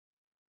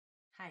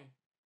Hi,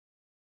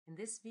 in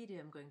this video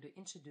I'm going to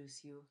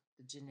introduce you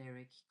to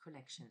generic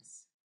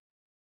collections.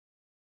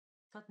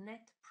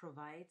 .NET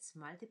provides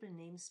multiple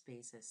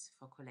namespaces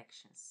for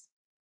collections.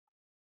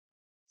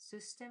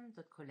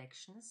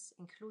 System.collections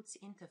includes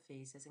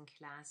interfaces and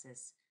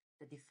classes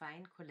that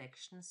define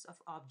collections of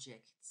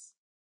objects.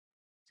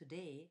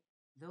 Today,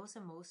 those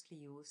are mostly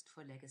used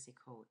for legacy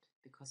code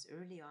because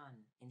early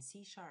on in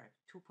C#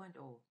 2.0,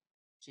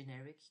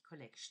 generic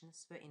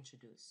collections were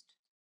introduced.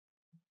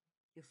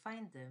 You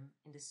find them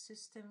in the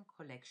System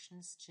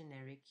Collections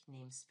generic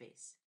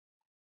namespace.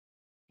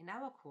 In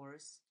our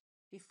course,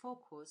 we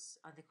focus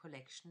on the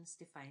collections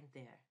defined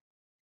there.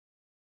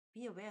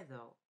 Be aware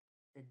though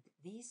that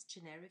these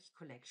generic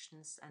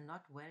collections are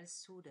not well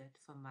suited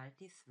for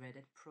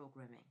multi-threaded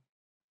programming.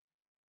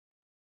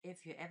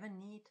 If you ever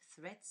need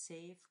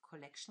thread-safe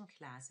collection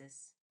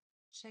classes,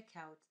 check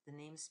out the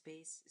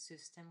namespace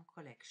System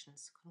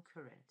Collections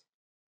Concurrent.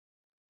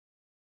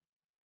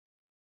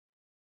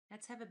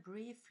 Let's have a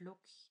brief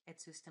look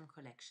at system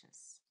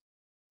collections.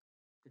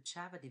 To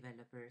Java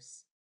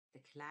developers, the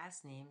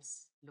class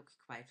names look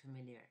quite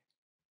familiar,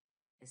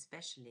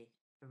 especially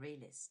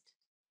ArrayList.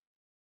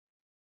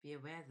 Be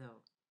aware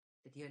though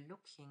that you're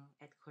looking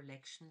at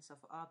collections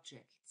of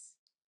objects.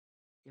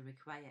 They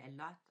require a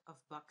lot of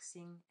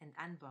boxing and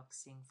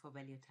unboxing for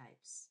value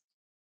types.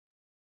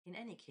 In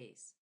any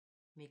case,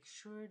 make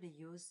sure to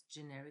use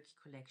generic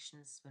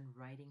collections when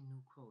writing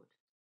new code.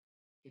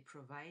 They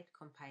provide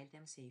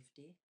compile-time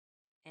safety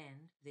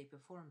and they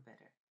perform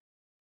better.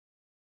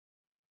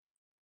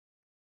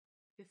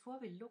 Before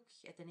we look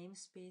at the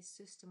namespace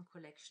System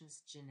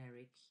Collections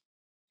generic,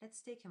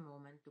 let's take a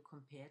moment to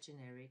compare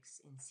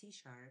generics in C#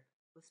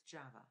 with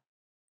Java.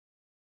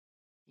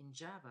 In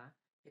Java,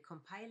 the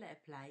compiler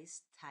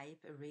applies type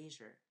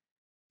erasure.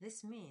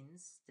 This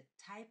means the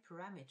type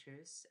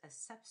parameters are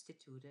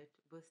substituted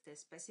with their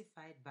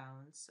specified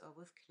bounds or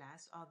with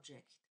class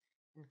object,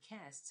 and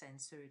casts are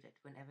inserted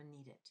whenever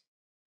needed.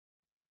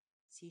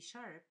 C#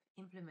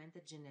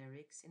 implemented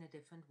generics in a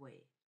different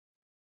way.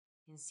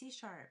 In C#,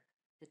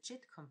 the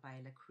JIT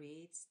compiler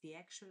creates the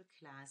actual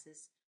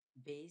classes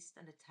based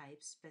on the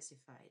type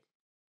specified.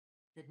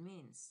 That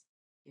means,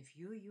 if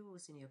you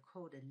use in your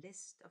code a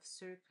list of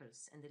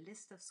circles and a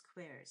list of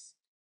squares,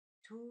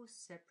 two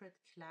separate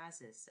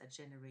classes are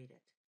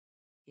generated,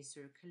 a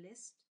circle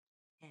list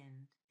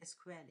and a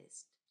square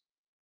list.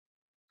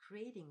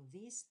 Creating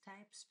these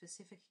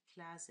type-specific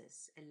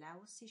classes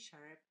allows C#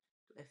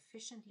 to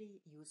efficiently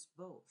use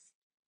both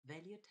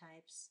value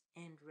types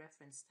and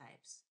reference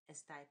types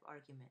as type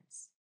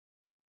arguments.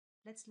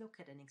 Let's look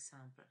at an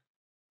example.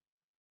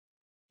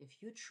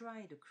 If you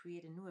try to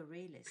create a new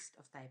array list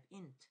of type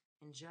int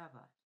in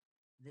Java,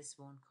 this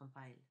won't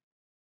compile.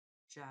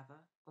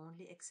 Java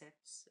only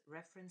accepts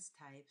reference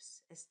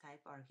types as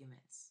type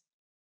arguments.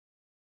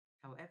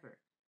 However,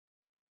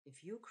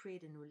 if you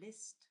create a new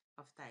list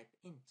of type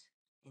int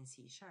in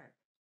C#,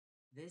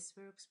 this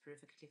works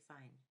perfectly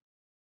fine.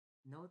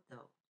 Note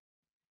though,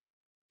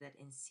 that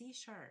in C#,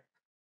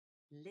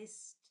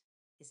 list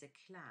is a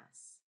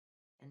class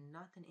and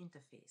not an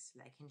interface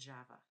like in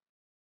Java.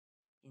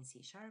 In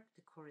C#,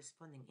 the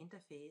corresponding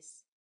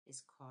interface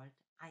is called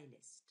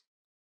IList.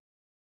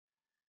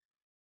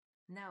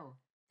 Now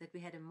that we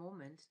had a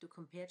moment to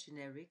compare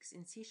generics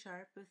in C#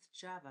 with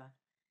Java,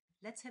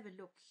 let's have a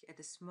look at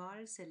a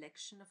small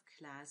selection of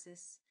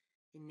classes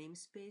in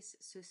namespace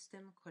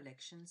System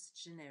Collections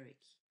generic.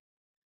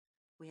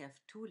 We have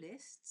two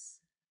lists.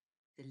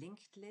 The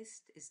linked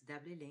list is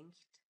doubly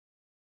linked.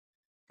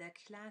 There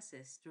are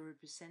classes to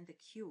represent a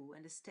queue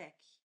and a stack,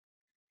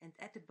 and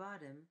at the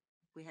bottom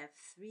we have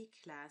three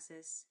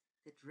classes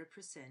that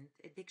represent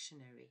a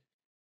dictionary.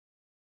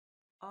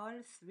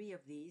 All three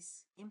of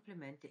these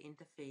implement the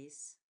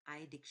interface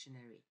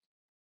IDictionary,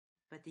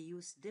 but they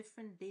use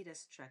different data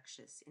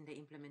structures in their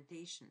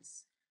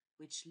implementations,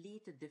 which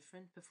lead to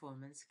different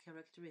performance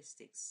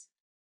characteristics.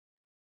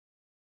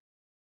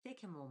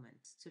 Take a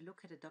moment to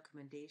look at the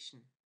documentation.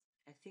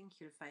 I think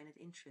you'll find it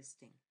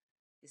interesting,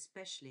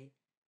 especially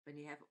when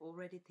you have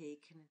already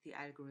taken the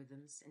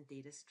Algorithms and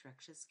Data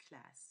Structures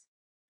class.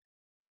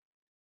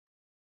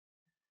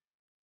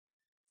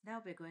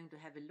 Now we're going to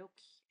have a look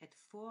at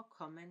four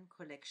common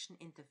collection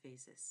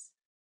interfaces: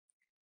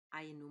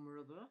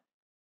 IEnumerable,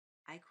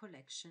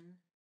 ICollection,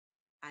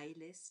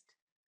 IList,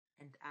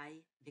 and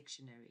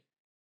IDictionary.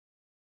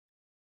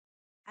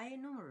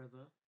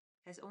 IEnumerable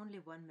has only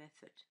one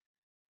method.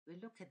 We'll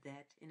look at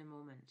that in a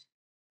moment.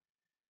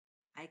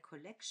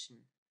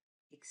 ICollection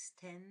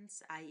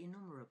extends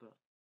IEnumerable.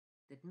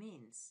 That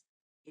means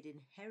it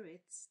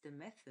inherits the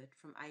method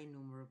from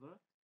IEnumerable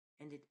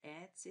and it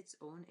adds its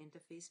own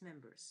interface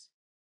members.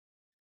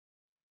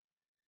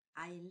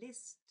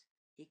 IList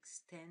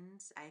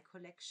extends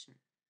ICollection,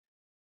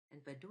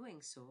 and by doing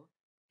so,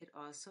 it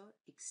also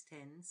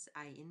extends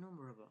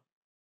IEnumerable.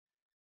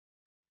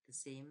 The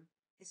same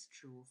is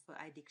true for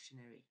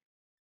IDictionary.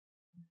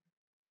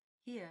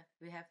 Here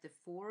we have the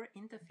four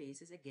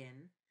interfaces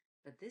again,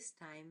 but this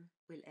time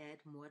we'll add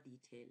more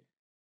detail.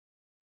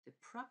 The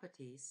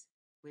properties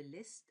we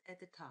list at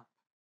the top.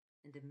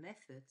 and the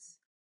methods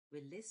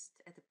will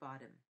list at the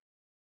bottom.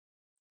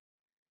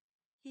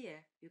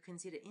 Here you can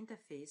see the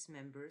interface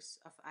members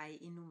of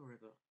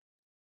IEnumerable.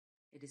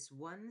 It is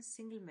one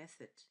single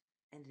method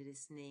and it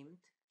is named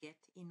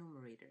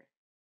getEnumerator.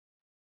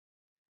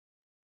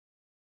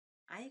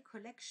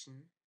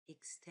 ICollection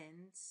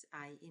extends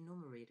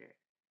IEnumerator,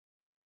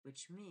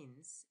 which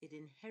means it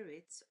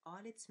inherits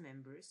all its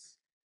members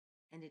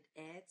and it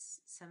adds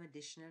some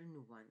additional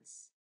new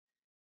ones.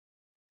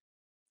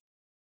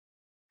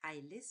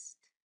 IList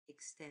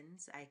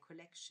extends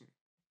ICollection.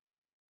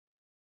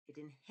 It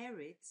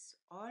inherits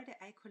all the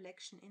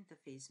ICollection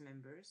interface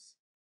members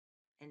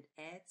and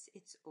adds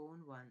its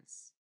own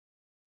ones.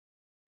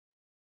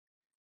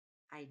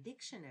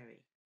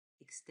 IDictionary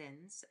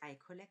extends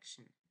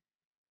ICollection.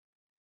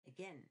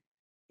 Again,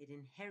 it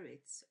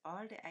inherits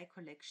all the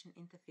ICollection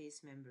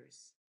interface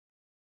members,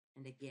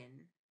 and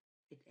again,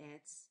 it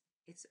adds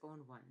its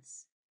own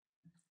ones.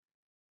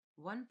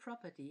 One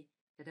property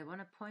that I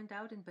want to point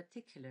out in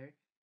particular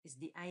is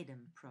the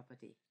item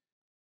property.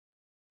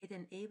 It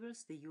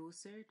enables the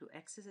user to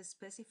access a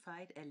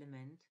specified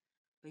element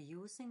by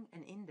using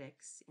an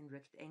index in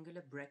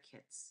rectangular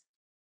brackets,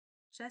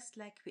 just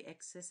like we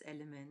access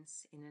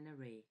elements in an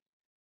array.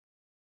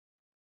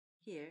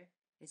 Here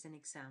is an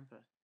example.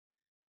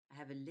 I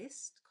have a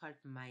list called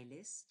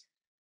MyList,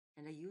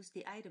 and I use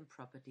the item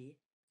property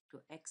to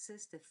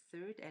access the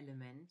third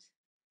element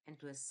and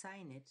to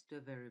assign it to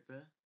a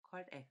variable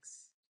called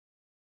x.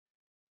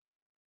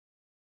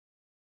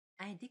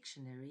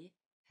 IDictionary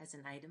has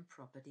an item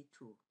property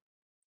too.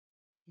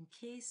 In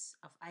case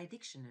of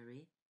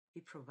IDictionary,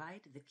 we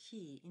provide the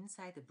key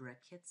inside the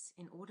brackets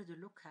in order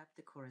to look up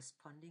the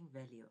corresponding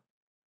value.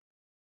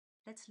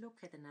 Let's look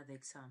at another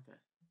example.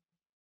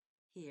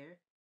 Here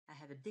I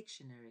have a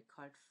dictionary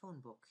called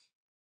Phonebook.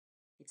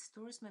 It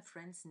stores my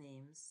friends'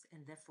 names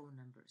and their phone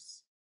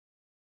numbers.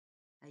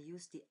 I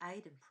use the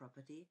item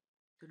property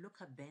to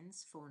look up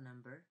Ben's phone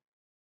number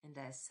and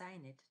I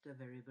assign it to a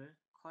variable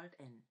called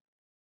n.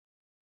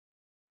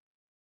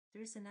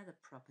 There is another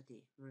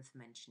property worth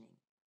mentioning,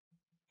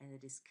 and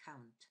it is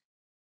count.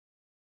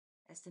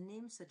 As the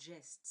name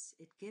suggests,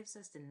 it gives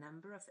us the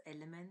number of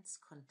elements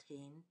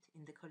contained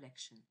in the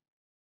collection.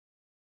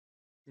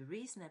 The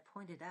reason I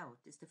point it out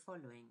is the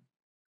following.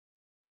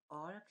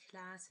 All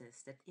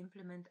classes that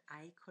implement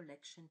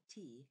ICollection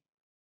T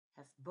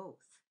have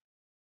both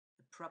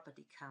a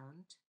property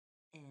count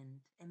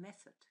and a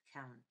method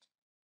count.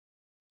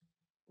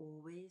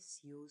 Always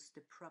use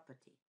the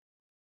property.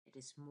 It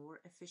is more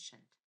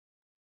efficient.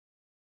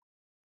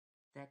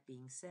 That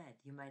being said,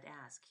 you might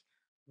ask,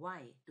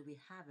 why do we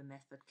have a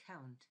method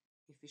count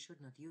if we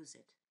should not use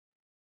it?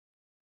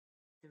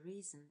 The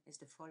reason is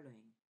the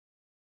following.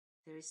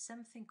 There is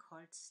something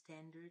called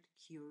standard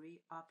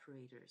query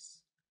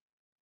operators.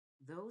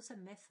 Those are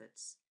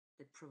methods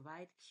that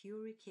provide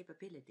query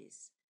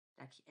capabilities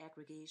like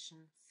aggregation,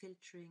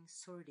 filtering,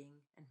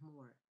 sorting, and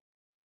more.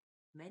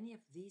 Many of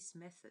these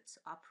methods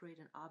operate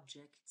on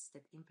objects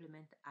that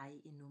implement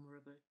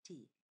IEnumerable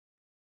T.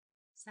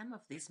 Some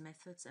of these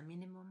methods are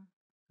minimum,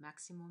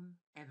 maximum,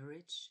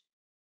 average,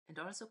 and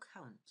also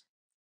count.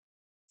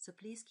 So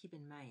please keep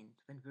in mind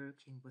when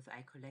working with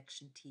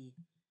ICollection T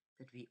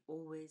that we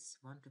always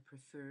want to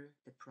prefer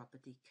the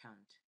property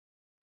count.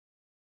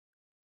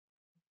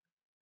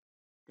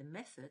 The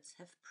methods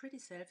have pretty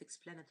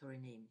self-explanatory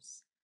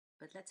names,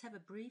 but let's have a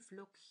brief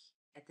look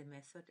at the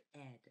method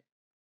add.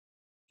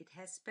 It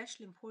has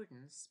special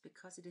importance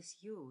because it is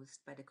used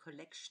by the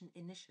collection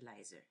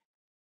initializer.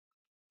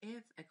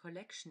 If a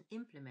collection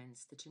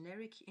implements the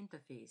generic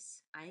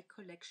interface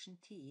ICollection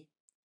T,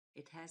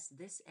 it has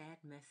this add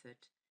method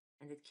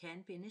and it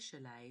can be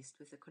initialized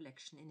with the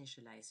collection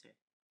initializer.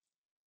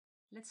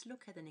 Let's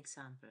look at an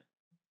example.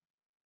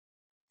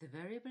 The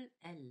variable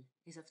L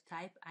is of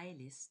type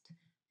IList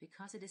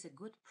because it is a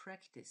good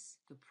practice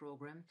to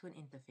program to an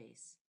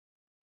interface.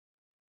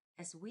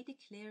 As we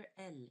declare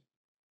L,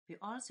 we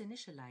also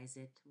initialize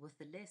it with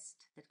the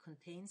list that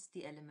contains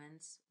the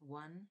elements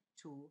 1,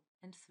 2,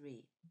 and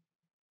 3.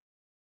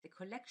 The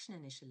collection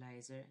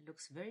initializer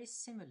looks very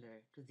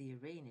similar to the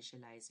array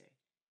initializer,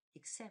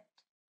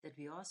 except that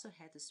we also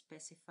had to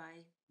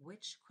specify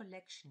which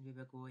collection we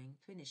were going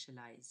to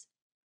initialize.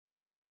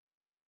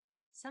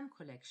 Some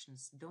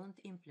collections don't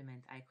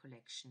implement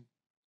ICollection.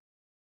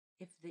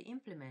 If they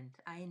implement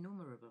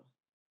IEnumerable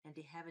and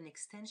they have an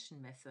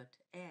extension method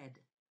add,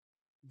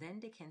 then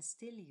they can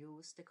still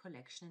use the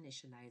collection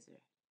initializer.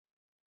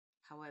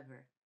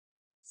 However,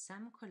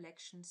 some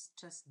collections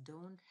just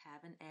don't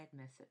have an add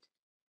method,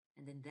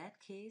 and in that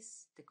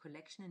case, the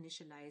collection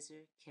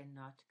initializer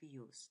cannot be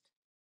used.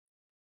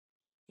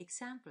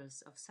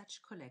 Examples of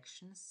such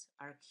collections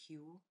are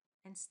queue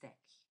and stack.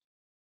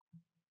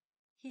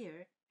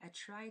 Here, I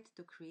tried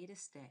to create a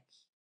stack.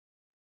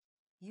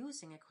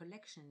 Using a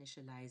collection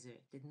initializer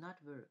did not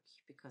work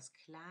because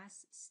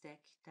class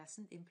stack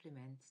doesn't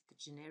implement the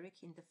generic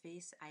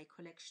interface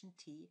ICollection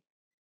T,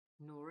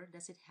 nor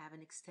does it have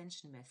an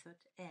extension method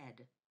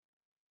add.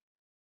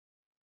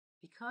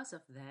 Because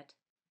of that,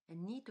 I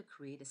need to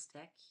create a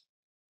stack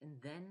and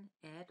then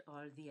add all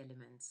all the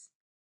elements.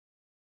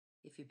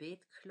 If you paid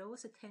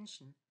close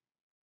attention,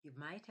 you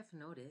might have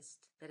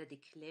noticed that I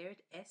declared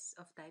S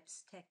of type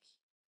stack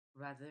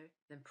rather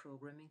than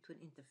programming to an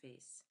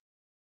interface.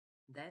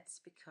 That's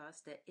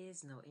because there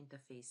is no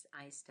interface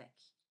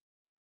iStack,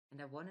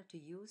 and I wanted to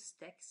use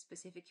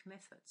stack-specific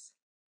methods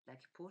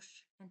like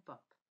push and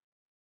pop.